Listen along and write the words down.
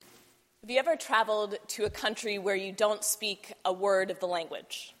Have you ever traveled to a country where you don't speak a word of the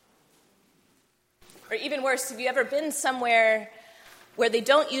language? Or even worse, have you ever been somewhere where they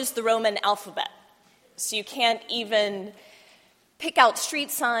don't use the Roman alphabet? So you can't even pick out street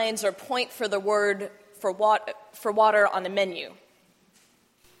signs or point for the word for water on a menu.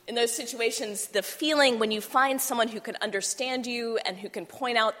 In those situations, the feeling when you find someone who can understand you and who can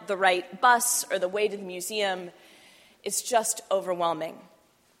point out the right bus or the way to the museum is just overwhelming.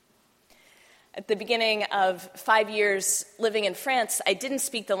 At the beginning of 5 years living in France, I didn't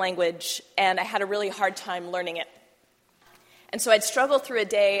speak the language, and I had a really hard time learning it. And so I'd struggle through a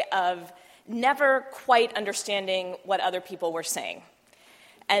day of never quite understanding what other people were saying,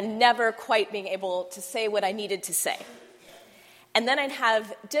 and never quite being able to say what I needed to say. And then I'd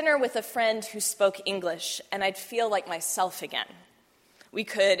have dinner with a friend who spoke English, and I'd feel like myself again. We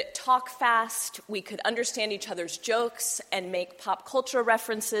could talk fast, we could understand each other's jokes and make pop culture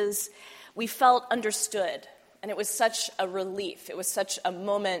references. We felt understood, and it was such a relief. It was such a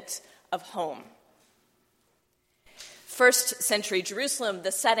moment of home. First century Jerusalem,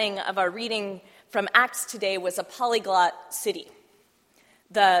 the setting of our reading from Acts today, was a polyglot city.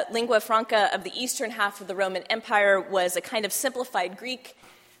 The lingua franca of the eastern half of the Roman Empire was a kind of simplified Greek,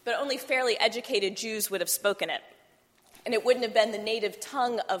 but only fairly educated Jews would have spoken it. And it wouldn't have been the native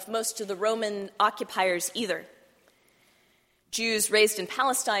tongue of most of the Roman occupiers either. Jews raised in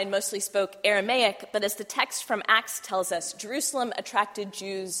Palestine mostly spoke Aramaic, but as the text from Acts tells us, Jerusalem attracted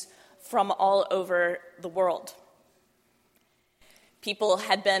Jews from all over the world. People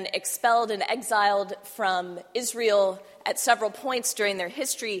had been expelled and exiled from Israel at several points during their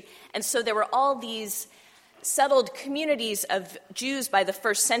history, and so there were all these settled communities of Jews by the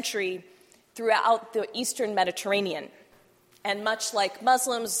first century throughout the eastern Mediterranean. And much like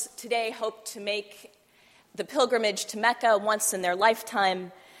Muslims today hope to make the pilgrimage to Mecca once in their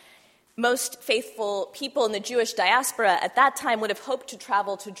lifetime, most faithful people in the Jewish diaspora at that time would have hoped to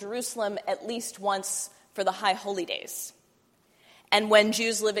travel to Jerusalem at least once for the High Holy Days. And when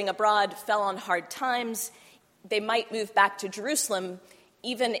Jews living abroad fell on hard times, they might move back to Jerusalem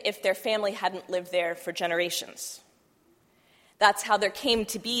even if their family hadn't lived there for generations. That's how there came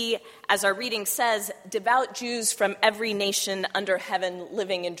to be, as our reading says, devout Jews from every nation under heaven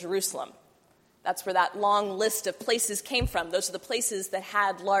living in Jerusalem. That's where that long list of places came from. Those are the places that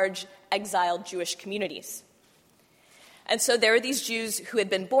had large exiled Jewish communities. And so there were these Jews who had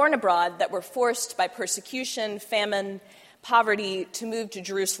been born abroad that were forced by persecution, famine, poverty to move to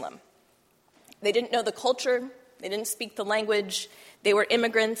Jerusalem. They didn't know the culture. They didn't speak the language. They were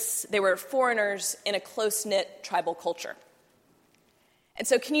immigrants. They were foreigners in a close-knit tribal culture. And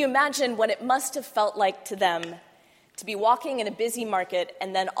so can you imagine what it must have felt like to them to be walking in a busy market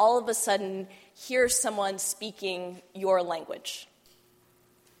and then all of a sudden hear someone speaking your language?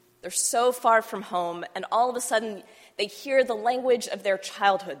 They're so far from home, and all of a sudden they hear the language of their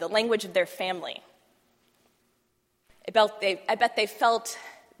childhood, the language of their family. I bet they felt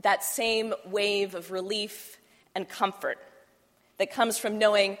that same wave of relief and comfort that comes from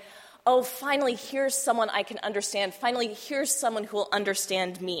knowing, oh, finally here's someone I can understand. Finally here's someone who will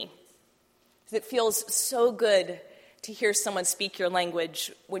understand me. It feels so good to hear someone speak your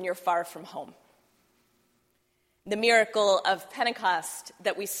language when you're far from home. The miracle of Pentecost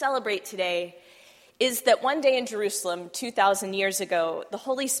that we celebrate today is that one day in Jerusalem, 2,000 years ago, the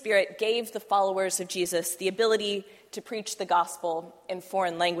Holy Spirit gave the followers of Jesus the ability to preach the gospel in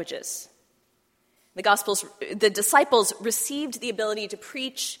foreign languages. The disciples received the ability to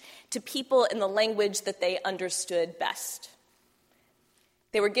preach to people in the language that they understood best.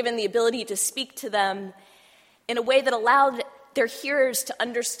 They were given the ability to speak to them in a way that allowed their hearers to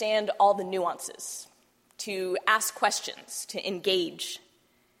understand all the nuances, to ask questions, to engage.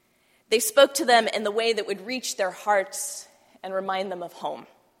 They spoke to them in the way that would reach their hearts and remind them of home.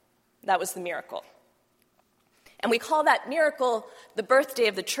 That was the miracle. And we call that miracle the birthday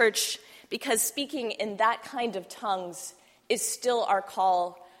of the church because speaking in that kind of tongues is still our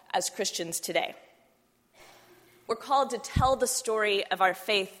call as Christians today. We're called to tell the story of our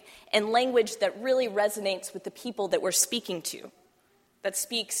faith in language that really resonates with the people that we're speaking to, that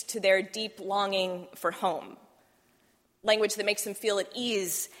speaks to their deep longing for home, language that makes them feel at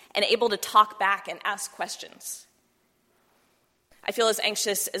ease and able to talk back and ask questions. I feel as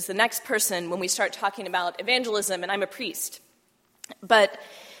anxious as the next person when we start talking about evangelism, and I'm a priest. But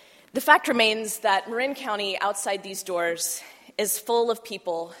the fact remains that Marin County, outside these doors, is full of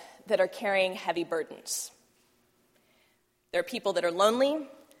people that are carrying heavy burdens. There are people that are lonely.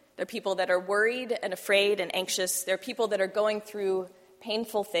 There are people that are worried and afraid and anxious. There are people that are going through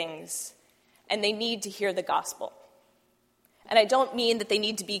painful things, and they need to hear the gospel. And I don't mean that they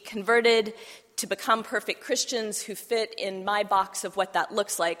need to be converted to become perfect Christians who fit in my box of what that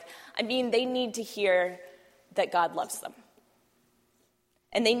looks like. I mean, they need to hear that God loves them.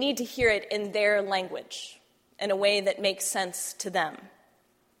 And they need to hear it in their language, in a way that makes sense to them.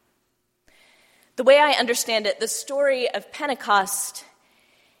 The way I understand it, the story of Pentecost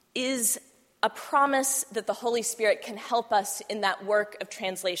is a promise that the Holy Spirit can help us in that work of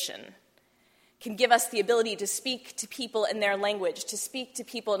translation, can give us the ability to speak to people in their language, to speak to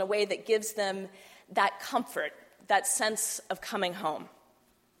people in a way that gives them that comfort, that sense of coming home.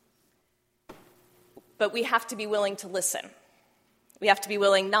 But we have to be willing to listen. We have to be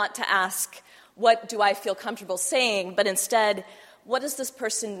willing not to ask, what do I feel comfortable saying, but instead, what does this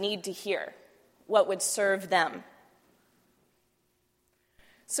person need to hear? What would serve them?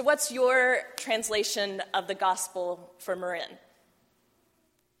 So what's your translation of the gospel for Marin?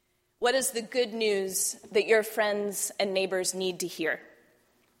 What is the good news that your friends and neighbors need to hear?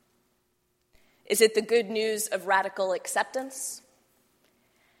 Is it the good news of radical acceptance?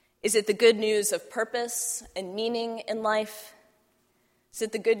 Is it the good news of purpose and meaning in life? Is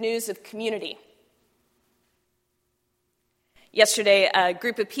it the good news of community? Yesterday, a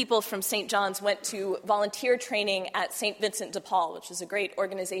group of people from St. John's went to volunteer training at St. Vincent de Paul, which is a great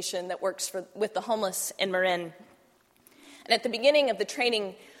organization that works with the homeless in Marin. And at the beginning of the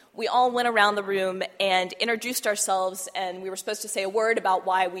training, we all went around the room and introduced ourselves, and we were supposed to say a word about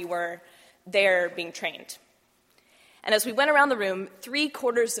why we were there being trained. And as we went around the room,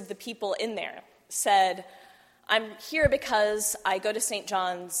 3/4 of the people in there said, "I'm here because I go to St.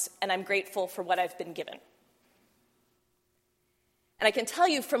 John's and I'm grateful for what I've been given." And I can tell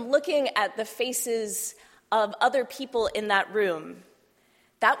you from looking at the faces of other people in that room,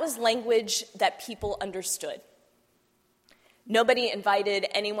 that was language that people understood. Nobody invited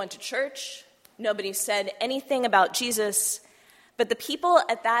anyone to church. Nobody said anything about Jesus. But the people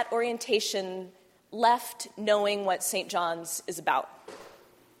at that orientation left knowing what St. John's is about.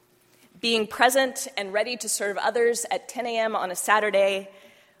 Being present and ready to serve others at 10 a.m. on a Saturday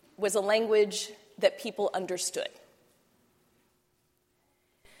was a language that people understood.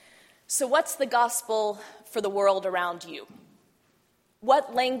 So what's the gospel for the world around you?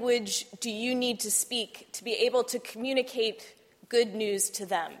 What language do you need to speak to be able to communicate good news to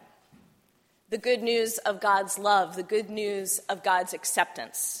them? The good news of God's love, the good news of God's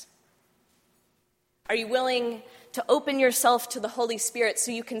acceptance. Are you willing to open yourself to the Holy Spirit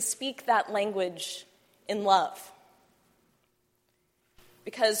so you can speak that language in love?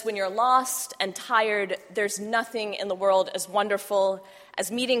 Because when you're lost and tired, there's nothing in the world as wonderful as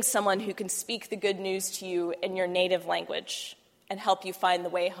meeting someone who can speak the good news to you in your native language and help you find the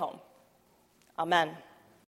way home. Amen.